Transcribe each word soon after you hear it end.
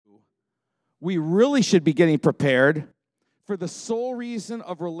we really should be getting prepared for the sole reason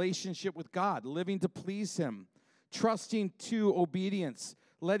of relationship with God, living to please Him, trusting to obedience,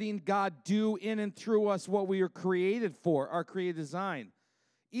 letting God do in and through us what we are created for, our created design.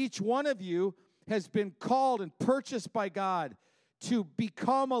 Each one of you has been called and purchased by God to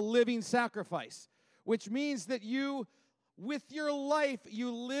become a living sacrifice, which means that you, with your life, you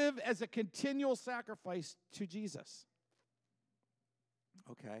live as a continual sacrifice to Jesus.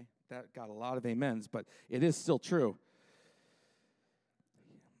 Okay, that got a lot of amens, but it is still true.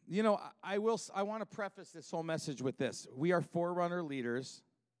 You know, I want to preface this whole message with this. We are Forerunner leaders,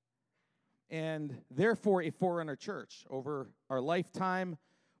 and therefore a Forerunner church. Over our lifetime,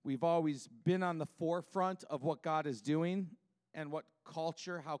 we've always been on the forefront of what God is doing and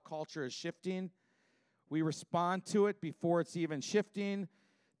how culture is shifting. We respond to it before it's even shifting.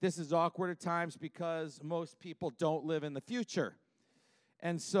 This is awkward at times because most people don't live in the future.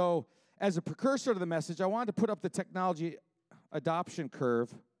 And so, as a precursor to the message, I wanted to put up the technology adoption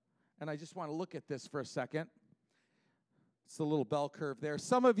curve. And I just want to look at this for a second. It's the little bell curve there.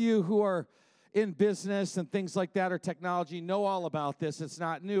 Some of you who are in business and things like that or technology know all about this. It's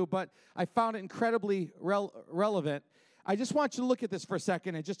not new, but I found it incredibly relevant. I just want you to look at this for a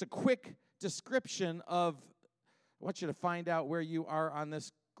second and just a quick description of, I want you to find out where you are on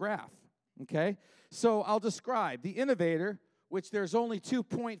this graph, okay? So I'll describe the innovator, which there's only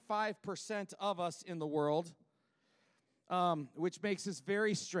 2.5% of us in the world, which makes this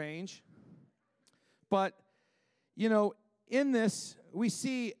very strange. But, you know, in this, we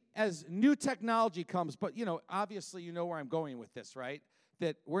see as new technology comes, but, you know, obviously you know where I'm going with this, right?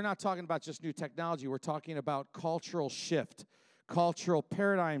 That we're not talking about just new technology. We're talking about cultural shift, cultural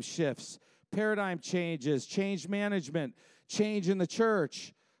paradigm shifts, paradigm changes, change management, change in the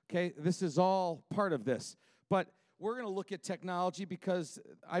church. Okay, this is all part of this. But we're going to look at technology because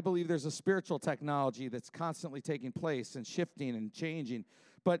I believe there's a spiritual technology that's constantly taking place and shifting and changing.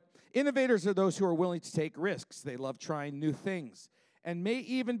 But innovators are those who are willing to take risks. They love trying new things and may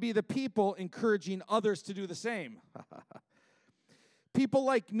even be the people encouraging others to do the same. People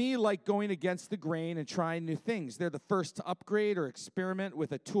like me like going against the grain and trying new things. They're the first to upgrade or experiment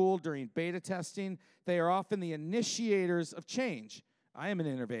with a tool during beta testing. They are often the initiators of change. I am an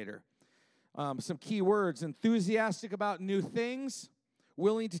innovator. Some key words: enthusiastic about new things,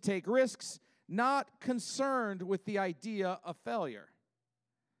 willing to take risks, not concerned with the idea of failure.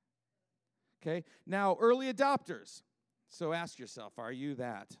 Okay, now early adopters. So ask yourself, are you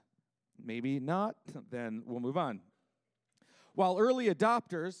that? Maybe not, then we'll move on. While early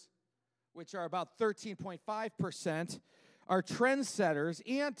adopters, which are about 13.5%, are trendsetters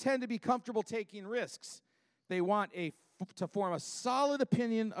and tend to be comfortable taking risks. They want to form a solid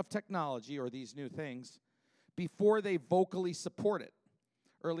opinion of technology or these new things before they vocally support it.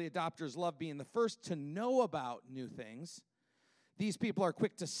 Early adopters love being the first to know about new things. These people are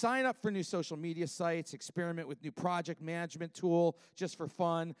quick to sign up for new social media sites, experiment with new project management tool just for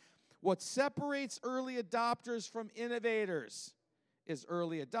fun. What separates early adopters from innovators is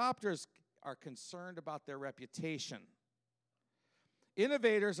early adopters are concerned about their reputation.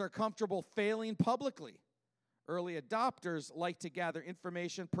 Innovators are comfortable failing publicly. Early adopters like to gather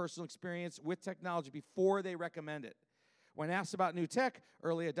information, personal experience with technology before they recommend it. When asked about new tech,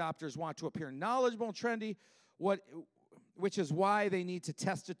 early adopters want to appear knowledgeable and trendy, which is why they need to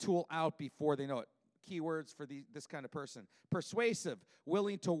test a tool out before they know it. Keywords for this kind of person: persuasive,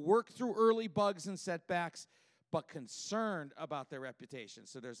 willing to work through early bugs and setbacks, but concerned about their reputation.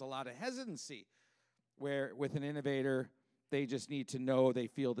 So there's a lot of hesitancy where with an innovator, they just need to know they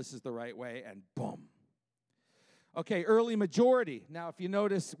feel this is the right way, and boom. Okay, early majority. Now, if you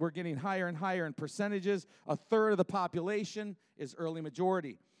notice, we're getting higher and higher in percentages. A third of the population is early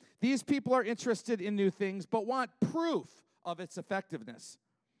majority. These people are interested in new things, but want proof of its effectiveness.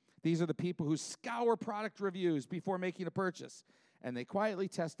 These are the people who scour product reviews before making a purchase, and they quietly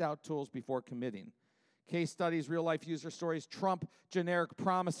test out tools before committing. Case studies, real-life user stories trump generic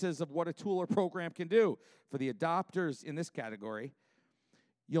promises of what a tool or program can do. For the adopters in this category,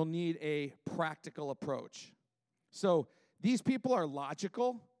 you'll need a practical approach. So these people are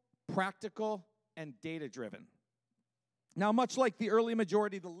logical, practical, and data-driven. Now, much like the early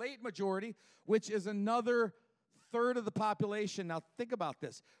majority, the late majority, which is another third of the population. Now, think about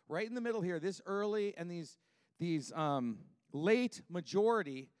this. Right in the middle here, this early and these late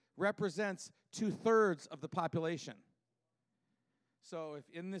majority represents 2/3 of the population. So if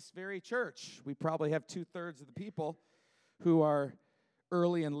in this very church, we probably have 2/3 of the people who are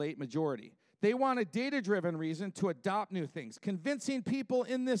early and late majority. They want a data-driven reason to adopt new things. Convincing people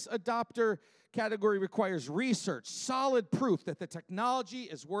in this adopter category requires research, solid proof that the technology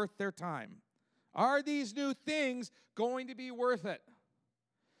is worth their time. Are these new things going to be worth it?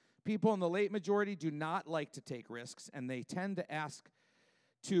 People in the late majority do not like to take risks, and they tend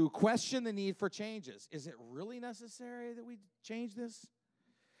to question the need for changes. Is it really necessary that we change this?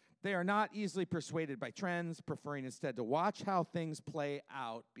 They are not easily persuaded by trends, preferring instead to watch how things play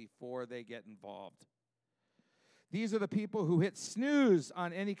out before they get involved. These are the people who hit snooze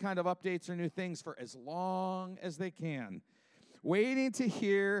on any kind of updates or new things for as long as they can, waiting to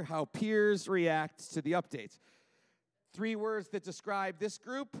hear how peers react to the updates. 3 words that describe this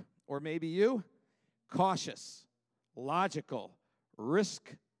group, or maybe you: cautious, logical,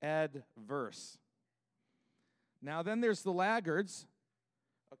 risk adverse. Now then there's the laggards.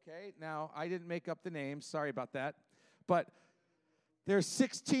 Okay, now I didn't make up the names, sorry about that. But there's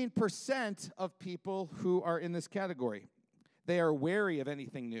 16% of people who are in this category. They are wary of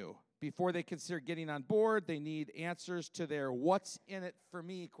anything new. Before they consider getting on board, they need answers to their what's in it for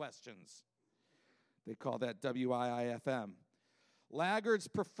me questions. They call that WIIFM. Laggards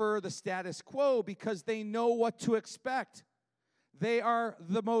prefer the status quo because they know what to expect. They are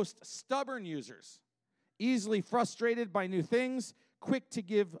the most stubborn users, easily frustrated by new things, quick to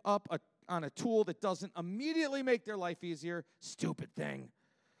give up on a tool that doesn't immediately make their life easier. Stupid thing.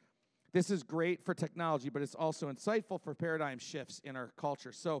 This is great for technology, but it's also insightful for paradigm shifts in our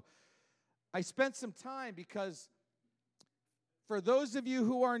culture. So I spent some time because for those of you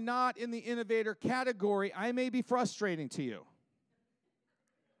who are not in the innovator category, I may be frustrating to you.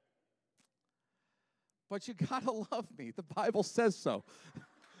 But you gotta love me. The Bible says so.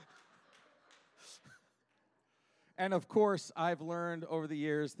 And of course, I've learned over the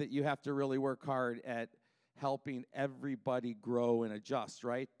years that you have to really work hard at helping everybody grow and adjust,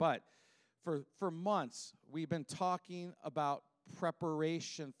 right? But for months, we've been talking about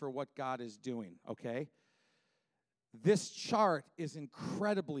preparation for what God is doing, okay? This chart is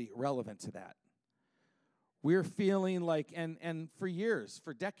incredibly relevant to that. We're feeling like, and for years,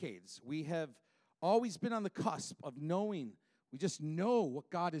 for decades, we have always been on the cusp of knowing, we just know what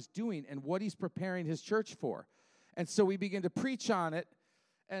God is doing and what he's preparing his church for. And so we begin to preach on it,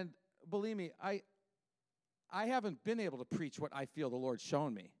 and believe me, I haven't been able to preach what I feel the Lord's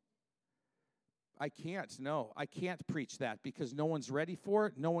shown me. I can't preach that because no one's ready for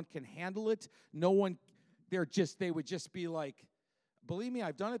it, no one can handle it, they would just be like, believe me,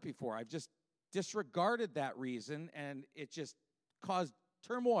 I've done it before. I've just disregarded that reason, and it just caused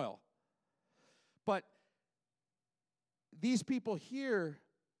turmoil. But these people here,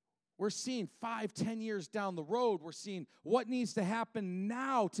 we're seeing 5-10 years down the road, we're seeing what needs to happen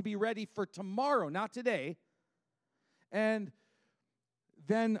now to be ready for tomorrow, not today. And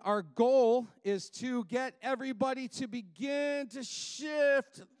then our goal is to get everybody to begin to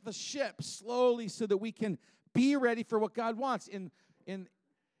shift the ship slowly so that we can be ready for what God wants. In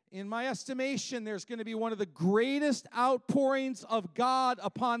my estimation, there's going to be one of the greatest outpourings of God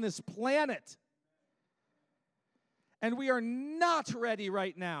upon this planet. And we are not ready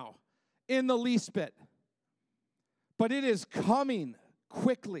right now in the least bit. But it is coming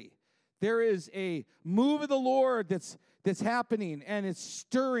quickly. There is a move of the Lord that's happening, and it's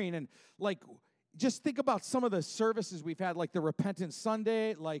stirring. And like, just think about some of the services we've had, like the Repentance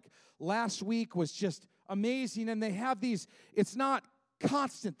Sunday, like last week was just amazing. And they have these, it's not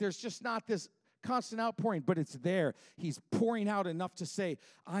constant. There's just not this constant outpouring, but it's there. He's pouring out enough to say,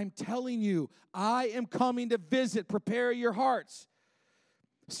 I'm telling you, I am coming to visit. Prepare your hearts.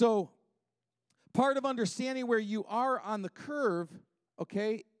 So part of understanding where you are on the curve,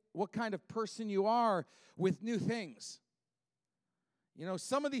 okay, what kind of person you are with new things. You know,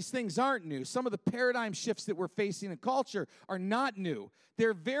 some of these things aren't new. Some of the paradigm shifts that we're facing in culture are not new.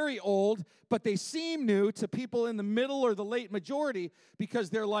 They're very old, but they seem new to people in the middle or the late majority because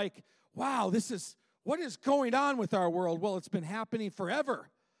they're like, wow, what is going on with our world? Well, it's been happening forever.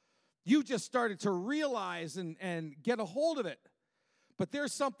 You just started to realize and get a hold of it. But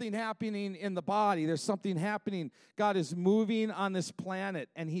there's something happening in the body. There's something happening. God is moving on this planet,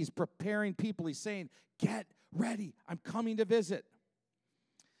 and he's preparing people. He's saying, get ready. I'm coming to visit.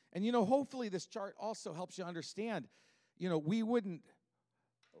 And, you know, hopefully this chart also helps you understand, you know, even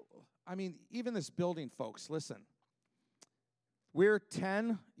this building, folks, listen. We're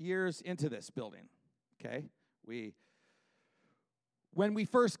 10 years into this building, okay? When we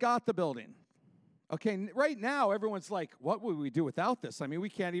first got the building, okay, right now everyone's like, what would we do without this? I mean, we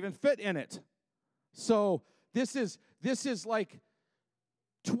can't even fit in it. So this is like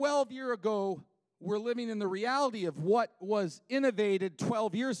 12 years ago, we're living in the reality of what was innovated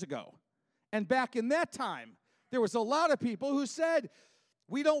 12 years ago. And back in that time, there was a lot of people who said,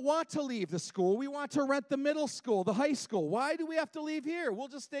 we don't want to leave the school. We want to rent the middle school, the high school. Why do we have to leave here? We'll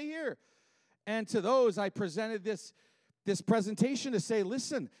just stay here. And to those, I presented this presentation to say,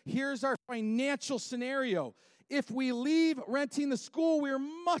 listen, here's our financial scenario. If we leave renting the school, we're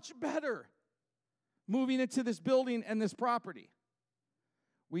much better moving into this building and this property.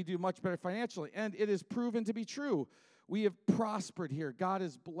 We do much better financially, and it is proven to be true. We have prospered here. God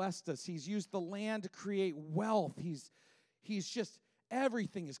has blessed us. He's used the land to create wealth. He's just,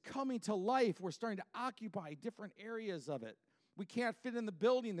 everything is coming to life. We're starting to occupy different areas of it. We can't fit in the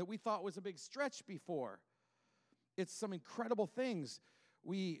building that we thought was a big stretch before. It's some incredible things.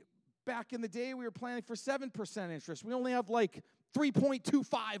 Back in the day, we were planning for 7% interest. We only have like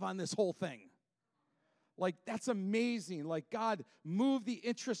 3.25 on this whole thing. Like, that's amazing. Like, God moved the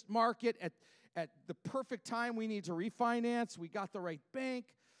interest market at the perfect time we need to refinance. We got the right bank.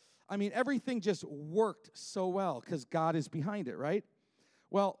 I mean, everything just worked so well because God is behind it, right?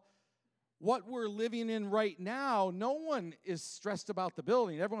 Well, what we're living in right now, no one is stressed about the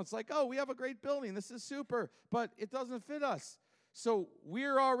building. Everyone's like, oh, we have a great building. This is super, but it doesn't fit us. So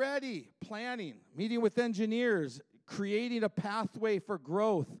we're already planning, meeting with engineers, creating a pathway for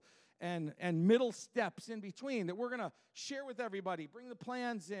growth and middle steps in between that we're going to share with everybody, bring the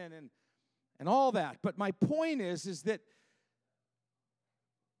plans in and all that. But my point is that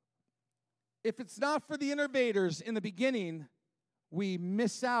if it's not for the innovators in the beginning, we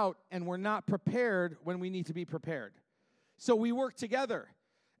miss out and we're not prepared when we need to be prepared. So we work together,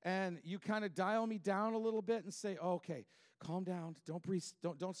 and you kind of dial me down a little bit and say, oh, okay, calm down. Don't breathe.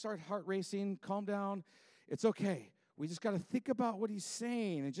 Don't start heart racing. Calm down. It's okay. We just got to think about what he's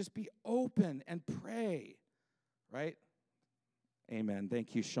saying and just be open and pray, right? Amen.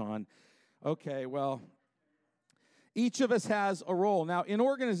 Thank you, Shawn. Okay, well, each of us has a role. Now, in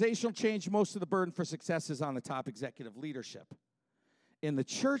organizational change, most of the burden for success is on the top executive leadership. In the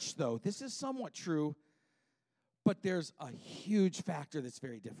church, though, this is somewhat true, but there's a huge factor that's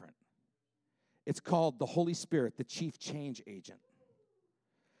very different. It's called the Holy Spirit, the chief change agent.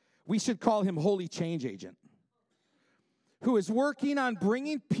 We should call him Holy Change Agent, who is working on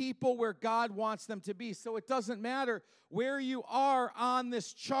bringing people where God wants them to be. So it doesn't matter where you are on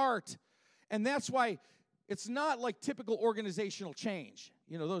this chart. And that's why it's not like typical organizational change.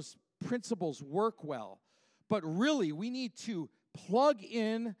 You know, those principles work well. But really, we need to plug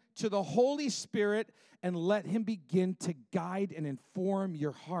in to the Holy Spirit and let him begin to guide and inform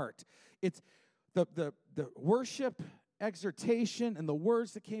your heart. It's the worship, exhortation, and the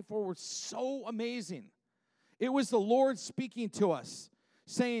words that came forward were so amazing. It was the Lord speaking to us,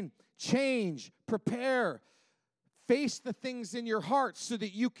 saying, change, prepare, face the things in your heart so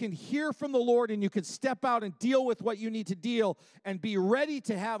that you can hear from the Lord and you can step out and deal with what you need to deal and be ready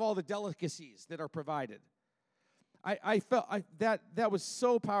to have all the delicacies that are provided. I felt that was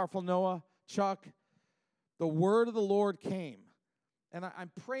so powerful, Noah, Chuck. The word of the Lord came. And I'm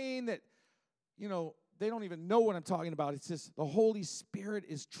praying that, you know, they don't even know what I'm talking about. It's just the Holy Spirit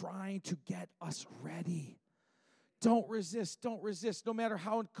is trying to get us ready. Don't resist, no matter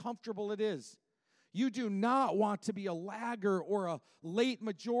how uncomfortable it is. You do not want to be a lagger or a late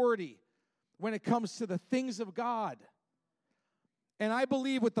majority when it comes to the things of God. And I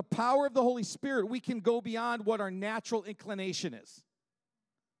believe with the power of the Holy Spirit, we can go beyond what our natural inclination is.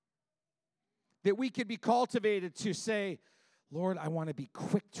 That we can be cultivated to say, Lord, I want to be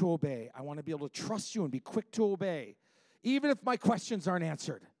quick to obey. I want to be able to trust you and be quick to obey. Even if my questions aren't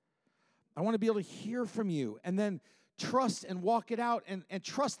answered. I want to be able to hear from you and then trust and walk it out and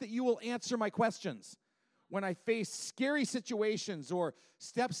trust that you will answer my questions when I face scary situations or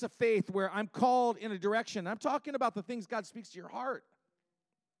steps of faith where I'm called in a direction. I'm talking about the things God speaks to your heart.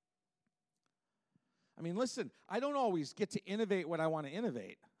 I mean, listen, I don't always get to innovate what I want to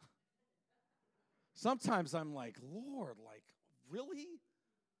innovate. Sometimes I'm like, Lord, like, really?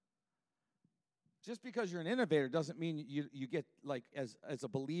 Just because you're an innovator doesn't mean you get, like, as a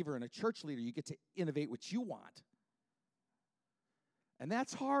believer and a church leader, you get to innovate what you want. And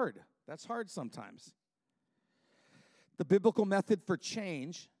that's hard. That's hard sometimes. The biblical method for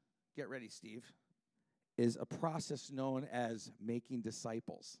change, get ready, Steve, is a process known as making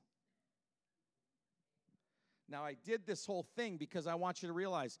disciples. Now, I did this whole thing because I want you to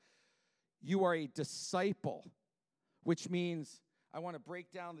realize you are a disciple, which means I want to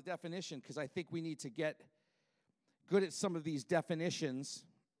break down the definition because I think we need to get good at some of these definitions.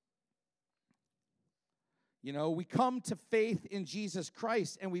 You know, we come to faith in Jesus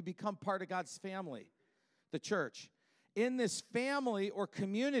Christ and we become part of God's family, the church. In this family or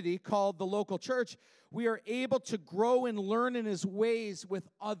community called the local church, we are able to grow and learn in his ways with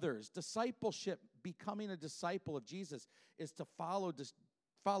others. Discipleship, becoming a disciple of Jesus, is to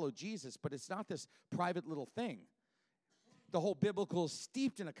follow Jesus, but it's not this private little thing. the whole biblical is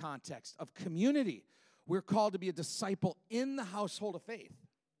steeped in a context of community. We're called to be a disciple in the household of faith.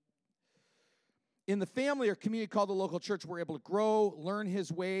 In the family or community called the local church, we're able to grow, learn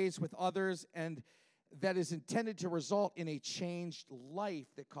his ways with others, and that is intended to result in a changed life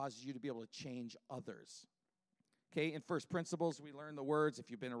that causes you to be able to change others. Okay, in First Principles, we learn the words,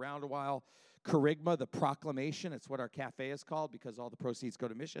 if you've been around a while, charisma, the proclamation. It's what our cafe is called because all the proceeds go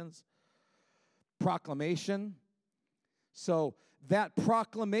to missions. Proclamation. So that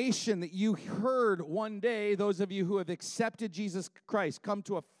proclamation that you heard one day, those of you who have accepted Jesus Christ, come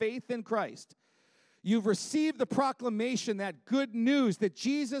to a faith in Christ, you've received the proclamation, that good news that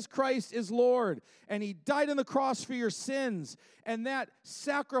Jesus Christ is Lord, and he died on the cross for your sins, and that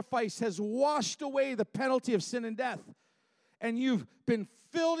sacrifice has washed away the penalty of sin and death. And you've been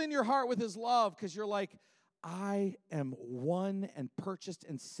filled in your heart with his love because you're like, I am won and purchased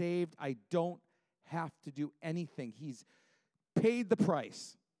and saved. I don't have to do anything. He's paid the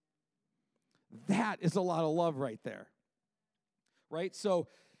price. That is a lot of love right there. Right? So,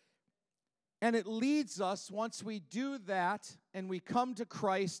 and it leads us, once we do that and we come to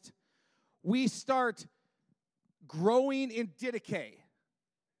Christ, we start growing in didache.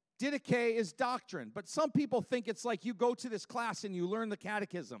 Didache is doctrine, but some people think it's like you go to this class and you learn the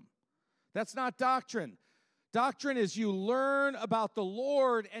catechism. That's not doctrine. Doctrine is you learn about the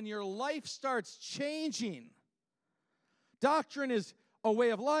Lord and your life starts changing. Doctrine is a way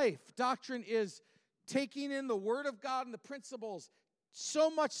of life. Doctrine is taking in the Word of God and the principles,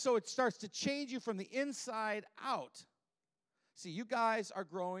 so much so it starts to change you from the inside out. See, you guys are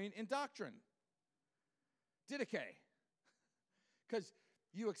growing in doctrine. Didache. Because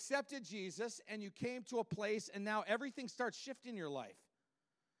you accepted Jesus and you came to a place and now everything starts shifting in your life.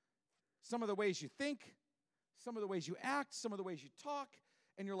 Some of the ways you think, some of the ways you act, some of the ways you talk,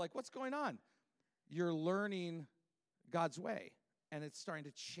 and you're like, what's going on? You're learning God's way, and it's starting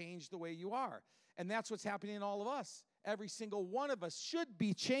to change the way you are. And that's what's happening in all of us. Every single one of us should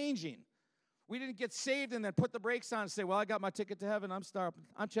be changing. We didn't get saved and then put the brakes on and say, well, I got my ticket to heaven. I'm stopping.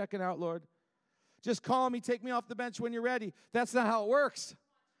 I'm checking out, Lord. Just call me, take me off the bench when you're ready. That's not how it works.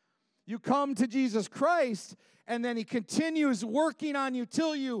 You come to Jesus Christ, and then he continues working on you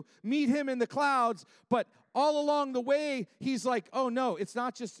till you meet him in the clouds. But all along the way, he's like, oh, no, it's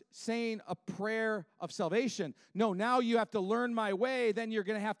not just saying a prayer of salvation. No, now you have to learn my way. Then you're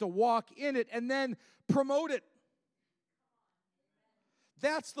going to have to walk in it and then promote it.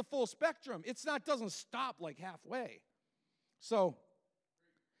 That's the full spectrum. It's not, doesn't stop like halfway. So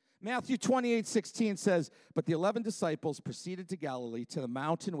Matthew 28:16 says, but the 11 disciples proceeded to Galilee, to the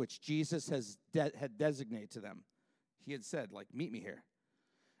mountain which Jesus had designated to them. He had said, like, meet me here.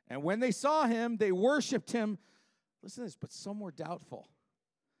 And when they saw him, they worshiped him. Listen to this, but some were doubtful.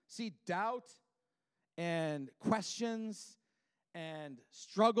 See, doubt and questions and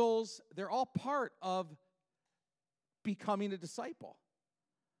struggles, they're all part of becoming a disciple.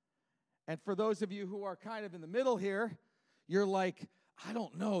 And for those of you who are kind of in the middle here, you're like, I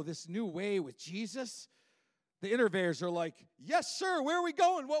don't know, this new way with Jesus. The innovators are like, yes, sir, where are we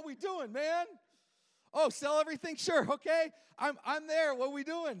going? What are we doing, man? Oh, sell everything? Sure, okay. I'm there. What are we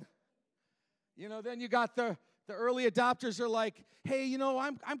doing? You know, then you got the early adopters are like, hey, you know,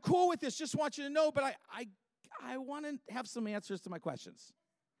 I'm cool with this. Just want you to know, but I want to have some answers to my questions.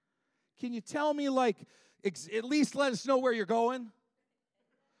 Can you tell me, like, at least let us know where you're going?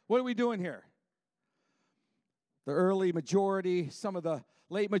 What are we doing here? The early majority, some of the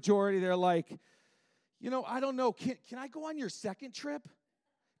late majority, they're like, you know, I don't know. Can I go on your second trip?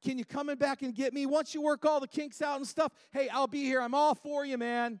 Can you come back and get me? Once you work all the kinks out and stuff, hey, I'll be here. I'm all for you,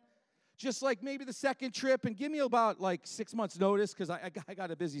 man. Just like maybe the second trip, and give me about like 6 months notice because I got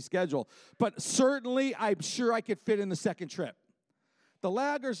a busy schedule. But certainly, I'm sure I could fit in the second trip. The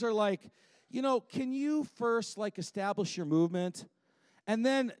laggers are like, you know, can you first like establish your movement? And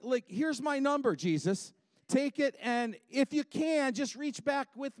then like, here's my number, Jesus. Take it, and if you can, just reach back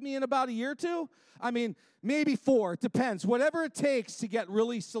with me in about a year or two. I mean, maybe 4, it depends. Whatever it takes to get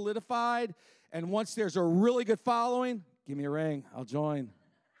really solidified, and once there's a really good following, give me a ring, I'll join.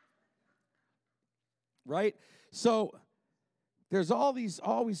 Right? So there's always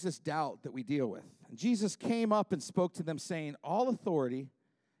this doubt that we deal with. And Jesus came up and spoke to them, saying, all authority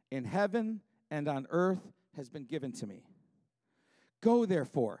in heaven and on earth has been given to me. Go,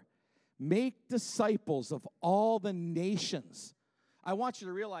 therefore, make disciples of all the nations. I want you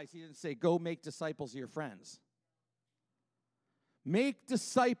to realize he didn't say, go make disciples of your friends. Make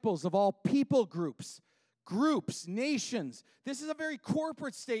disciples of all people groups, nations. This is a very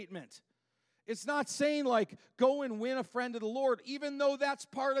corporate statement. It's not saying like, go and win a friend of the Lord, even though that's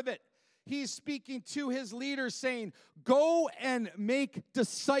part of it. he's speaking to his leaders saying, go and make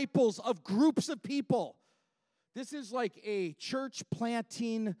disciples of groups of people. This is like a church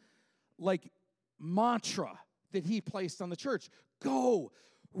planting mantra that he placed on the church. Go,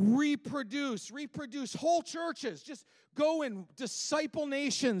 reproduce whole churches. Just go and disciple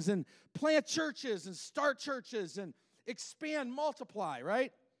nations and plant churches and start churches and expand, multiply,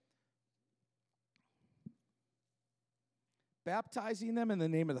 right? Baptizing them in the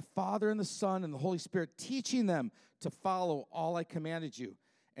name of the Father and the Son and the Holy Spirit, teaching them to follow all I commanded you.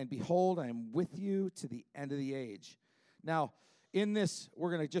 And behold, I am with you to the end of the age. Now, in this,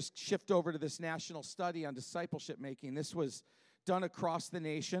 we're going to just shift over to this national study on discipleship making. This was done across the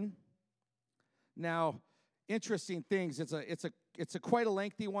nation. Now, interesting things. It's a quite a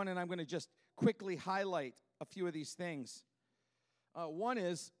lengthy one, and I'm going to just quickly highlight a few of these things. One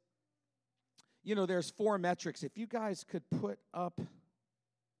is, there's 4 metrics. If you guys could put up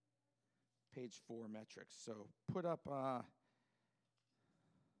page 4 metrics. So put up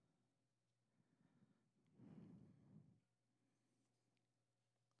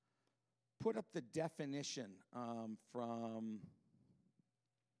the definition from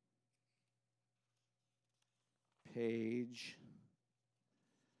page.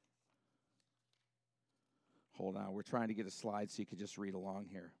 Hold on, we're trying to get a slide so you could just read along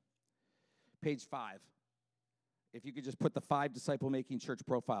here. Page 5. If you could just put the 5 disciple-making church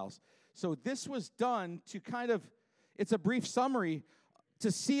profiles. So this was done to it's a brief summary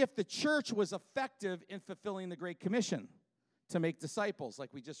to see if the church was effective in fulfilling the Great Commission to make disciples, like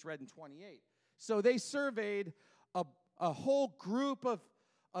we just read in 28. So they surveyed a whole group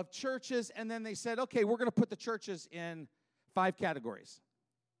of churches, and then they said, okay, we're going to put the churches in 5 categories,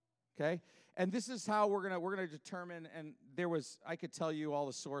 okay? And this is how we're gonna determine, and I could tell you all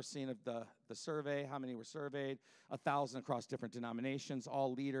the sourcing of the survey, how many were surveyed, 1,000 across different denominations,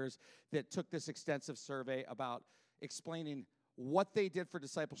 all leaders that took this extensive survey about explaining what they did for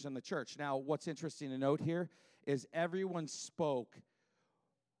discipleship in the church. Now, what's interesting to note here is everyone spoke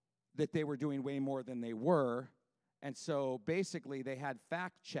that they were doing way more than they were, and so basically they had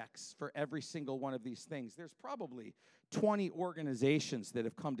fact checks for every single one of these things. There's probably 20 organizations that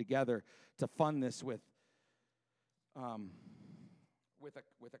have come together to fund this with a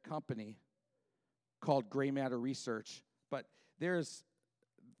company called Gray Matter Research. But there's,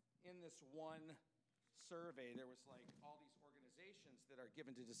 in this one survey, there was all these organizations that are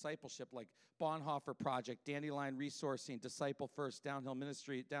given to discipleship, like Bonhoeffer Project, Dandelion Resourcing, Disciple First, Downline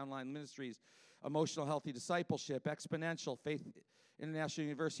Ministries, Emotional Healthy Discipleship, Exponential, Faith International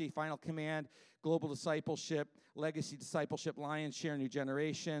University, Final Command, Global Discipleship, Legacy Discipleship, Lion's Share, New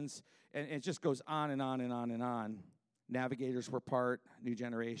Generations, and it just goes on and on and on and on. Navigators were part, New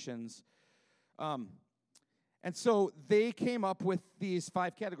Generations. And so they came up with these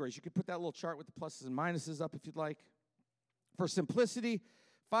 5 categories. You could put that little chart with the pluses and minuses up if you'd like. For simplicity,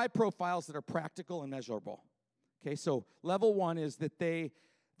 5 profiles that are practical and measurable. Okay, so level 1 is that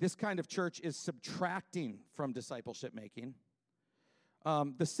this kind of church is subtracting from discipleship making.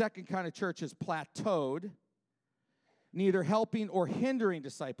 The second kind of church is plateaued, neither helping or hindering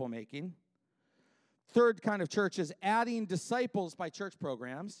disciple making. Third kind of church is adding disciples by church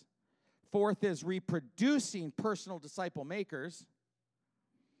programs. Fourth is reproducing personal disciple makers.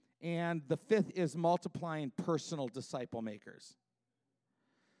 And the 5th is multiplying personal disciple makers.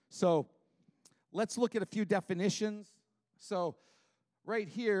 So let's look at a few definitions. So right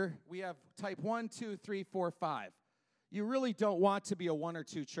here, we have type 1, 2, 3, 4, 5. You really don't want to be a 1 or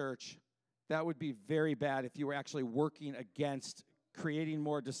 2 church. That would be very bad if you were actually working against creating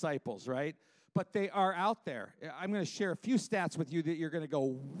more disciples, right? But they are out there. I'm going to share a few stats with you that you're going to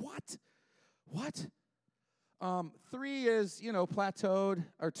go, what? What? 3 is, plateaued,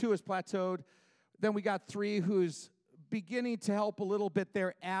 or 2 is plateaued. Then we got 3 who's beginning to help a little bit.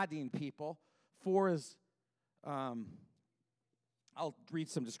 They're adding people. 4 is, I'll read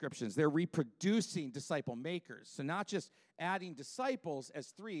some descriptions. They're reproducing disciple makers. So not just adding disciples as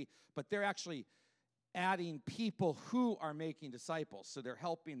 3, but they're actually adding people who are making disciples. So they're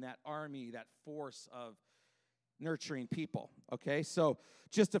helping that army, that force of nurturing people. Okay, so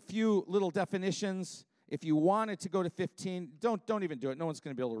just a few little definitions. If you wanted to go to 15, don't even do it. No one's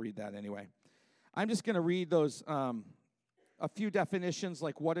going to be able to read that anyway. I'm just going to read those, a few definitions,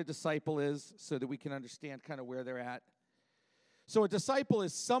 like what a disciple is, so that we can understand kind of where they're at. So a disciple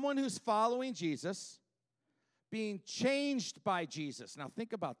is someone who's following Jesus, being changed by Jesus. Now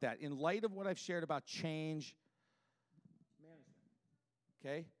think about that. In light of what I've shared about change management,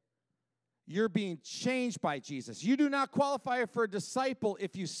 okay? You're being changed by Jesus. You do not qualify for a disciple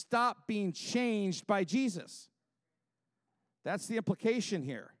if you stop being changed by Jesus. That's the implication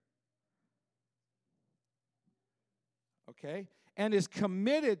here. okay, and is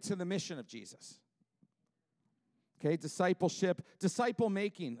committed to the mission of Jesus. Okay, discipleship,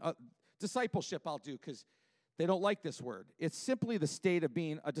 disciple-making. Discipleship I'll do because they don't like this word. It's simply the state of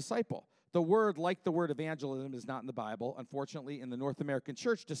being a disciple. The word, like the word evangelism, is not in the Bible. Unfortunately, in the North American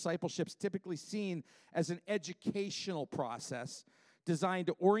church, discipleship is typically seen as an educational process designed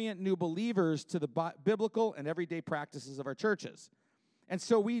to orient new believers to the biblical and everyday practices of our churches. And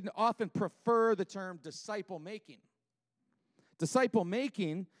so we often prefer the term disciple-making.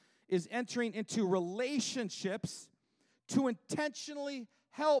 Disciple-making is entering into relationships to intentionally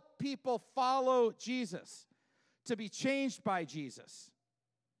help people follow Jesus, to be changed by Jesus,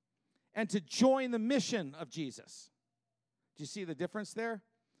 and to join the mission of Jesus. Do you see the difference there?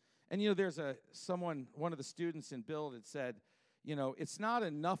 And, there's one of the students in Build had said, it's not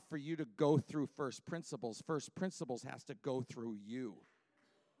enough for you to go through first principles. First principles has to go through you.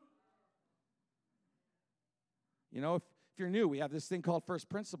 If you're new, we have this thing called first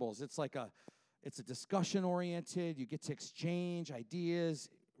principles. It's a discussion-oriented. You get to exchange ideas,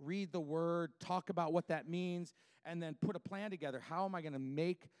 read the word, talk about what that means, and then put a plan together. How am I going to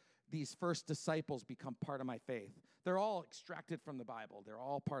make these first disciples become part of my faith? They're all extracted from the Bible. They're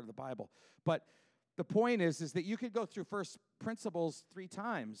all part of the Bible. But the point is that you could go through first principles 3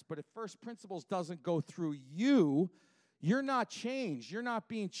 times, but if first principles doesn't go through you, you're not changed. You're not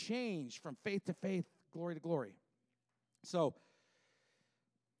being changed from faith to faith, glory to glory. So,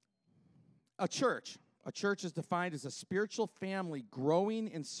 a church is defined as a spiritual family growing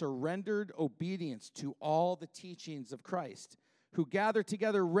in surrendered obedience to all the teachings of Christ, who gather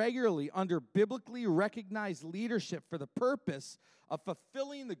together regularly under biblically recognized leadership for the purpose of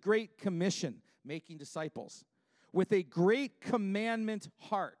fulfilling the Great Commission, making disciples, with a great commandment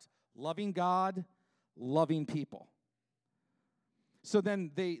heart, loving God, loving people. So then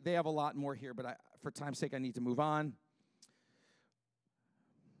they have a lot more here, but for time's sake, I need to move on.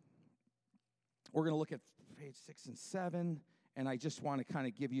 We're going to look at page 6 and 7, and I just want to kind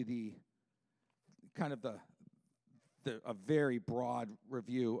of give you a very broad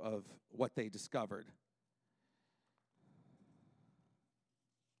review of what they discovered.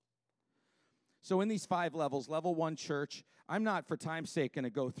 So in these 5 levels, level 1 church, I'm not, for time's sake, going to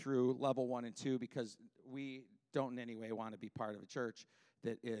go through level 1 and 2 because we don't in any way want to be part of a church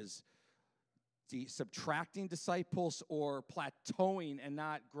that is subtracting disciples or plateauing and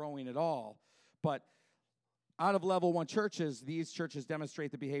not growing at all. But out of level 1 churches, these churches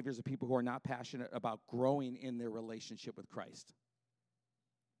demonstrate the behaviors of people who are not passionate about growing in their relationship with Christ.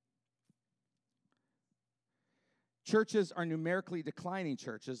 Churches are numerically declining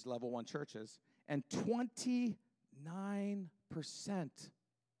churches, level 1 churches, and 29%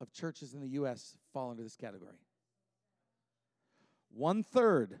 of churches in the U.S. fall into this category.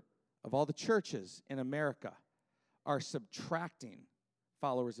 1/3 of all the churches in America are subtracting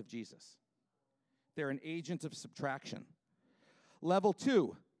followers of Jesus. They're an agent of subtraction. Level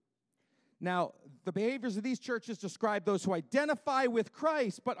 2. Now, the behaviors of these churches describe those who identify with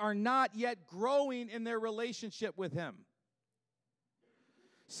Christ but are not yet growing in their relationship with Him.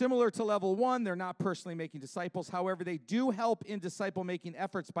 Similar to level 1, they're not personally making disciples. However, they do help in disciple-making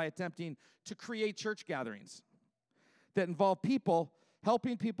efforts by attempting to create church gatherings that involve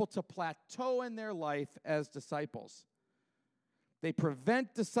helping people to plateau in their life as disciples. They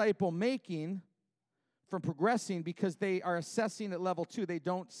prevent disciple-making from progressing because they are assessing at level 2. They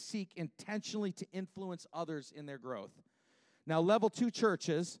don't seek intentionally to influence others in their growth. Now, level 2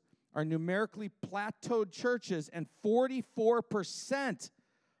 churches are numerically plateaued churches, and 44%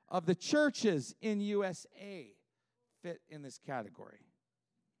 of the churches in USA fit in this category.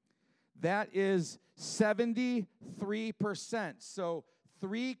 That is 73%. So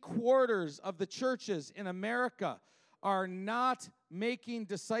 3/4 of the churches in America are not making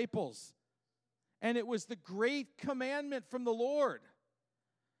disciples. And it was the great commandment from the Lord.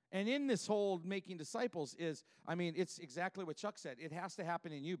 And in this whole making disciples it's exactly what Chuck said. It has to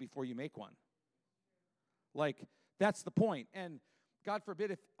happen in you before you make one. That's the point. And God forbid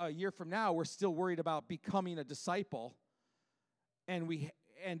if a year from now we're still worried about becoming a disciple and we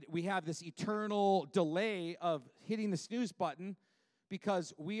have this eternal delay of hitting the snooze button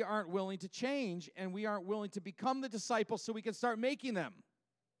because we aren't willing to change and we aren't willing to become the disciples so we can start making them.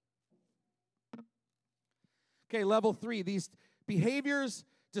 Okay, level 3, these behaviors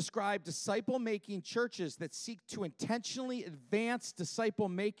describe disciple-making churches that seek to intentionally advance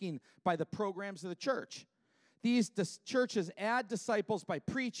disciple-making by the programs of the church. These churches add disciples by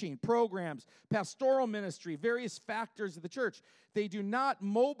preaching, programs, pastoral ministry, various factors of the church. They do not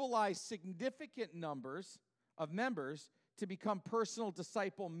mobilize significant numbers of members to become personal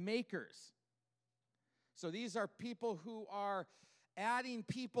disciple makers. So these are people who are adding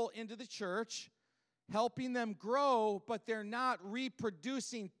people into the church, helping them grow, but they're not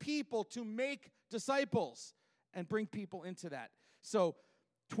reproducing people to make disciples and bring people into that. So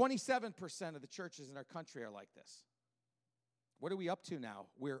 27% of the churches in our country are like this. What are we up to now?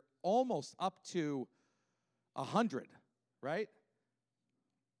 We're almost up to 100, right?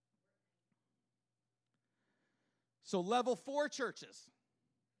 So level 4 churches.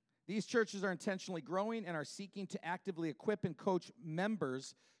 These churches are intentionally growing and are seeking to actively equip and coach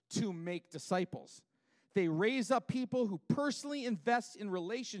members to make disciples. They raise up people who personally invest in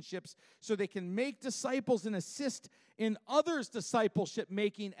relationships so they can make disciples and assist in others'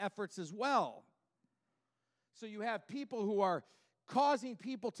 discipleship-making efforts as well. So you have people who are causing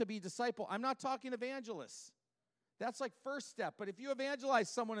people to be disciple. I'm not talking evangelists. That's like first step. But if you evangelize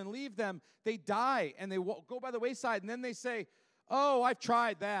someone and leave them, they die and they go by the wayside, and then they say, oh, I've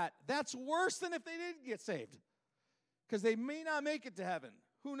tried that. That's worse than if they didn't get saved, because they may not make it to heaven.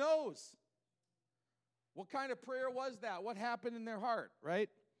 Who knows? What kind of prayer was that? What happened in their heart, right?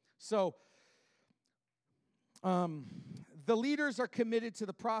 So the leaders are committed to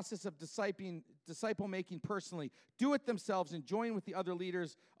the process of disciple making personally, do it themselves, and join with the other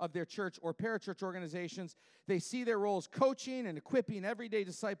leaders of their church or parachurch organizations. They see their roles coaching and equipping everyday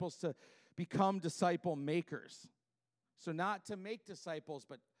disciples to become disciple makers. So not to make disciples,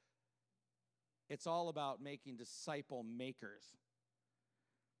 but it's all about making disciple makers.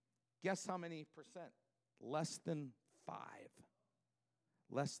 Guess how many percent? Less than 5.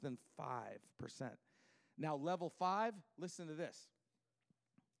 Less than 5%. Now, level 5, listen to this.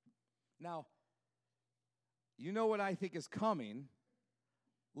 Now, you know what I think is coming.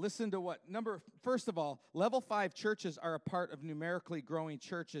 Listen to what, first of all, level 5 churches are a part of numerically growing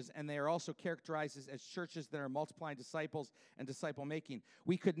churches, and they are also characterized as churches that are multiplying disciples and disciple making.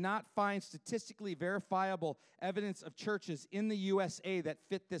 We could not find statistically verifiable evidence of churches in the USA that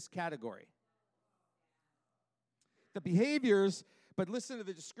fit this category. The behaviors, but listen to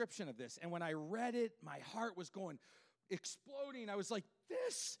the description of this. And when I read it, my heart was going, exploding. I was like,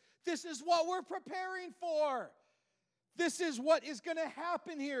 this is what we're preparing for. This is what is going to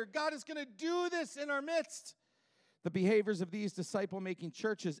happen here. God is going to do this in our midst. The behaviors of these disciple-making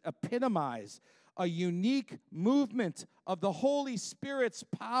churches epitomize a unique movement of the Holy Spirit's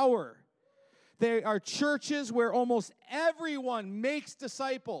power. They are churches where almost everyone makes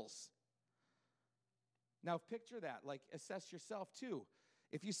disciples. Now, picture that. Like, assess yourself, too.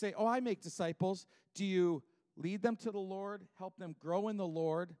 If you say, oh, I make disciples, do you lead them to the Lord, help them grow in the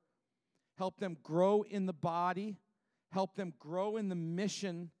Lord, help them grow in the body, help them grow in the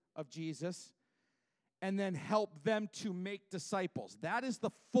mission of Jesus, and then help them to make disciples? That is the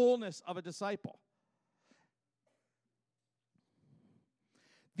fullness of a disciple.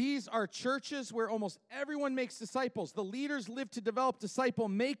 These are churches where almost everyone makes disciples. The leaders live to develop disciple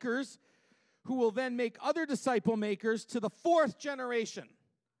makers who will then make other disciple makers to the 4th generation.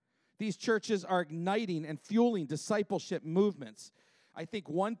 These churches are igniting and fueling discipleship movements. I think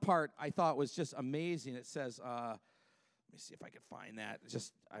one part I thought was just amazing. It says, let me see if I can find that.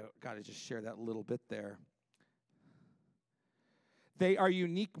 I got to just share that a little bit there. They are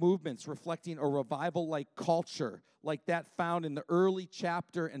unique movements reflecting a revival-like culture, like that found in the early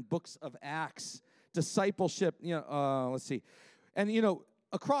chapter and books of Acts. Discipleship, let's see. And,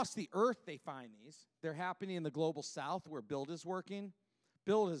 across the earth they find these. They're happening in the global south where Build is working.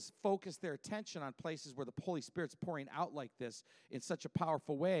 Build has focused their attention on places where the Holy Spirit's pouring out like this in such a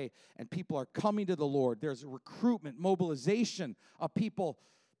powerful way, and people are coming to the Lord. There's a recruitment, mobilization of people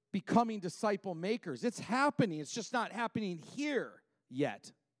becoming disciple makers. It's happening. It's just not happening here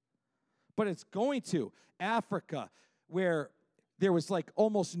yet. But it's going to. Africa, where there was like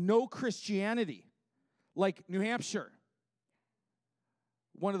almost no Christianity, like New Hampshire,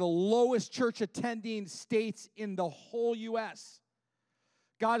 one of the lowest church attending states in the whole U.S.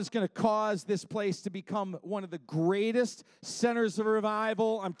 God is going to cause this place to become one of the greatest centers of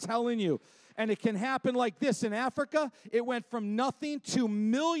revival, I'm telling you. And it can happen like this. In Africa, it went from nothing to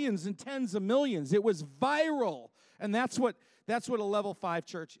millions and tens of millions. It was viral. And that's what a level 5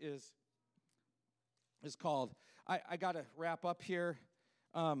 church is called. I got to wrap up here.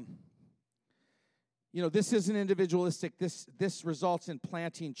 This isn't individualistic. This results in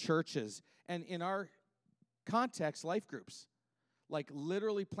planting churches. And in our context, life groups. Like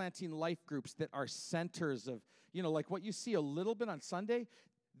literally planting life groups that are centers of, like what you see a little bit on Sunday,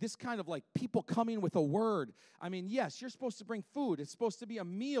 this kind of like people coming with a word. I mean, yes, you're supposed to bring food. It's supposed to be a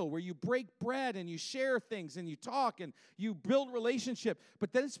meal where you break bread and you share things and you talk and you build relationship.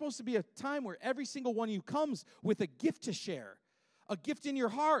 But then it's supposed to be a time where every single one of you comes with a gift to share. A gift in your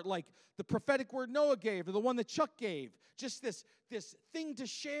heart, like the prophetic word Noah gave or the one that Chuck gave. Just this thing to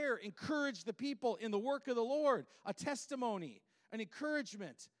share, encourage the people in the work of the Lord. A testimony, an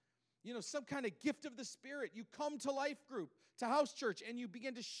encouragement. Some kind of gift of the Spirit. You come to Life Group, to house church, and you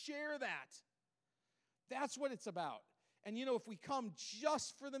begin to share that. That's what it's about. And if we come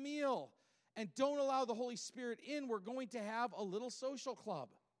just for the meal and don't allow the Holy Spirit in, we're going to have a little social club.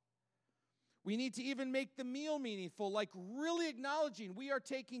 We need to even make the meal meaningful, like really acknowledging we are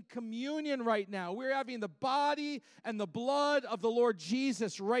taking communion right now. We're having the body and the blood of the Lord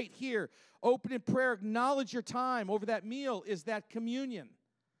Jesus right here. Open in prayer, acknowledge your time over that meal is that communion.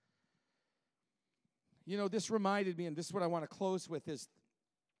 This reminded me, and this is what I want to close with, is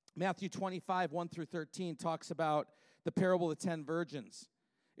Matthew 25, 1 through 13 talks about the parable of the 10 virgins.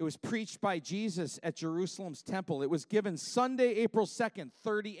 It was preached by Jesus at Jerusalem's temple. It was given Sunday, April 2nd,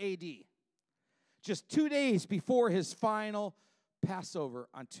 30 A.D., just 2 days before his final Passover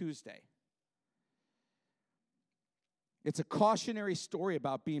on Tuesday. It's a cautionary story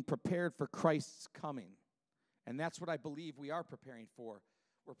about being prepared for Christ's coming. And that's what I believe we are preparing for.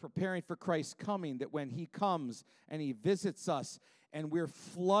 We're preparing for Christ's coming, that when he comes and he visits us and we're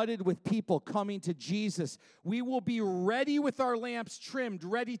flooded with people coming to Jesus, we will be ready with our lamps trimmed,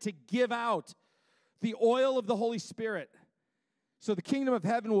 ready to give out the oil of the Holy Spirit. So the kingdom of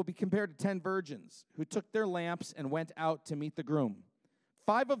heaven will be compared to 10 virgins who took their lamps and went out to meet the groom.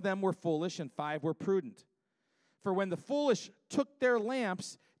 5 of them were foolish and 5 were prudent. For when the foolish took their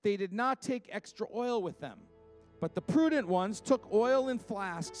lamps, they did not take extra oil with them. But the prudent ones took oil in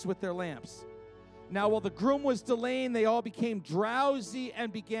flasks with their lamps. Now while the groom was delaying, they all became drowsy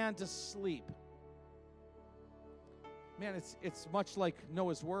and began to sleep. Man, it's much like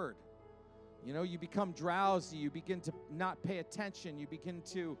Noah's word. You become drowsy, you begin to not pay attention, you begin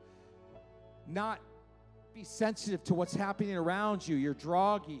to not be sensitive to what's happening around you. You're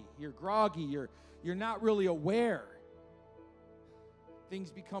groggy, you're not really aware. Things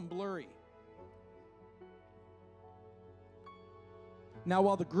become blurry. Now,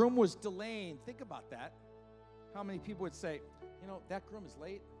 while the groom was delaying, think about that. How many people would say, that groom is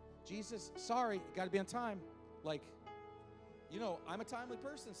late? Jesus, sorry, you got to be on time. Like, I'm a timely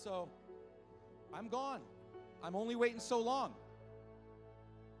person, so I'm gone. I'm only waiting so long.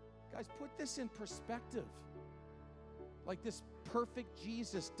 Guys, put this in perspective. Like this perfect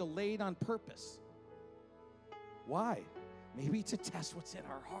Jesus delayed on purpose. Why? Maybe to test what's in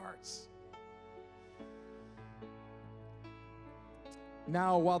our hearts.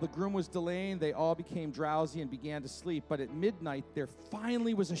 Now, while the groom was delaying, they all became drowsy and began to sleep. But at midnight, there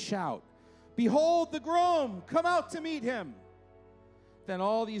finally was a shout. Behold the groom! Come out to meet him! Then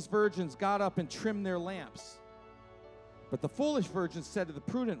all these virgins got up and trimmed their lamps. But the foolish virgins said to the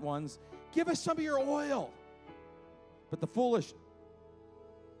prudent ones, give us some of your oil.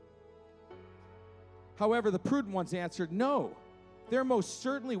 However, the prudent ones answered, no, there most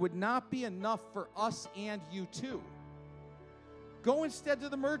certainly would not be enough for us and you too. Go instead to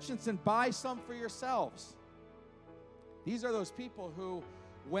the merchants and buy some for yourselves. These are those people who,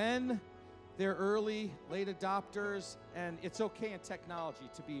 when they're early, late adopters, and it's okay in technology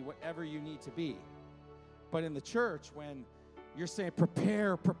to be whatever you need to be. But in the church, when you're saying,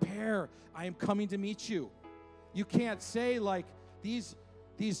 prepare, I am coming to meet you. You can't say like these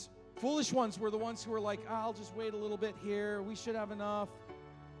foolish ones were the ones who were like, I'll just wait a little bit here. We should have enough.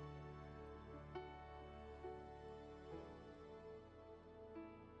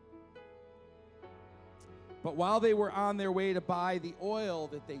 But while they were on their way to buy the oil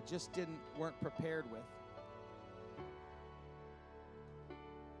that they just weren't prepared with,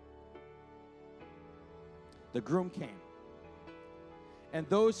 the groom came. And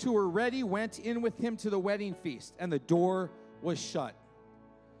those who were ready went in with him to the wedding feast, and the door was shut.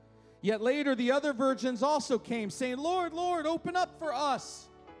 Yet later the other virgins also came, saying, Lord, Lord, open up for us.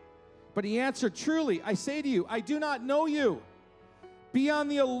 But he answered, truly, I say to you, I do not know you. Be on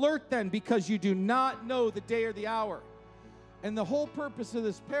the alert then, because you do not know the day or the hour. And the whole purpose of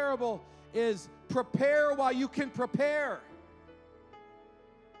this parable is prepare while you can prepare.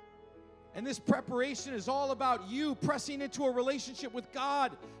 And this preparation is all about you pressing into a relationship with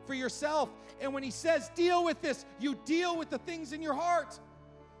God for yourself. And when he says deal with this, you deal with the things in your heart.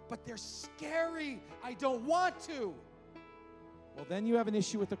 But they're scary. I don't want to. Well, then you have an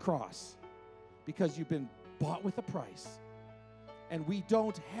issue with the cross, because you've been bought with a price. And we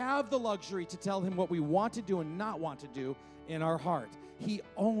don't have the luxury to tell him what we want to do and not want to do in our heart. He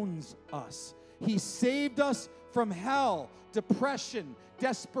owns us. He saved us from hell, depression,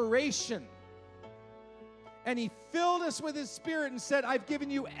 desperation. And he filled us with his Spirit and said, I've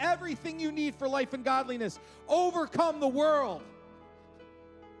given you everything you need for life and godliness. Overcome the world.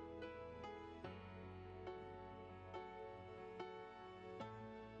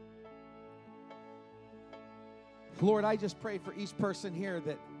 Lord, I just pray for each person here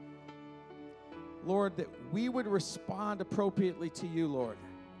that, Lord, that we would respond appropriately to you, Lord.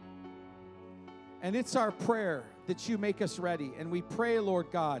 And it's our prayer that you make us ready. And we pray, Lord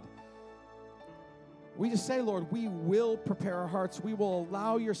God, we just say, Lord, we will prepare our hearts. We will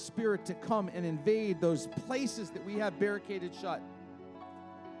allow your Spirit to come and invade those places that we have barricaded shut.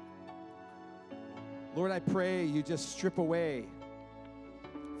 Lord, I pray you just strip away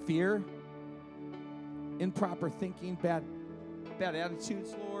fear, improper thinking, bad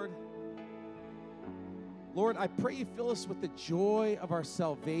attitudes, Lord. Lord, I pray you fill us with the joy of our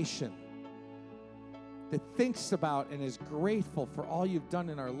salvation, that thinks about and is grateful for all you've done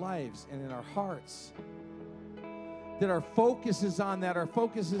in our lives and in our hearts. That our focus is on that. Our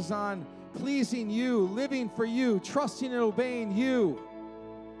focus is on pleasing you, living for you, trusting and obeying you,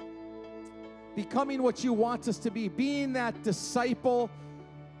 becoming what you want us to be, being that disciple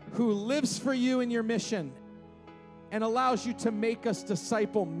who lives for you in your mission and allows you to make us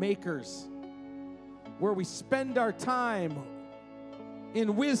disciple makers, where we spend our time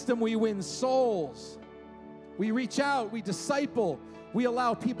in wisdom. We win souls. We reach out, we disciple, we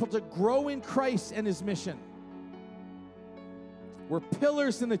allow people to grow in Christ and his mission. We're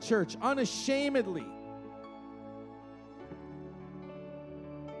pillars in the church, unashamedly.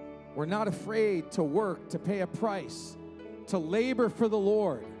 We're not afraid to work, to pay a price, to labor for the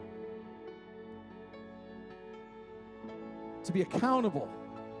Lord, to be accountable,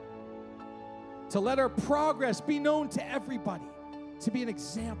 to let our progress be known to everybody, to be an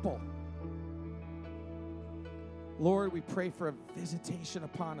example. Lord, we pray for a visitation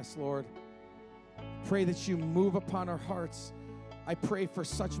upon us, Lord. Pray that you move upon our hearts. I pray for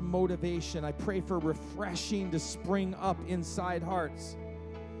such motivation. I pray for refreshing to spring up inside hearts.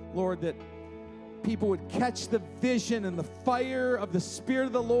 Lord, that people would catch the vision and the fire of the Spirit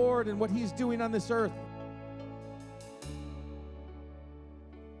of the Lord and what he's doing on this earth.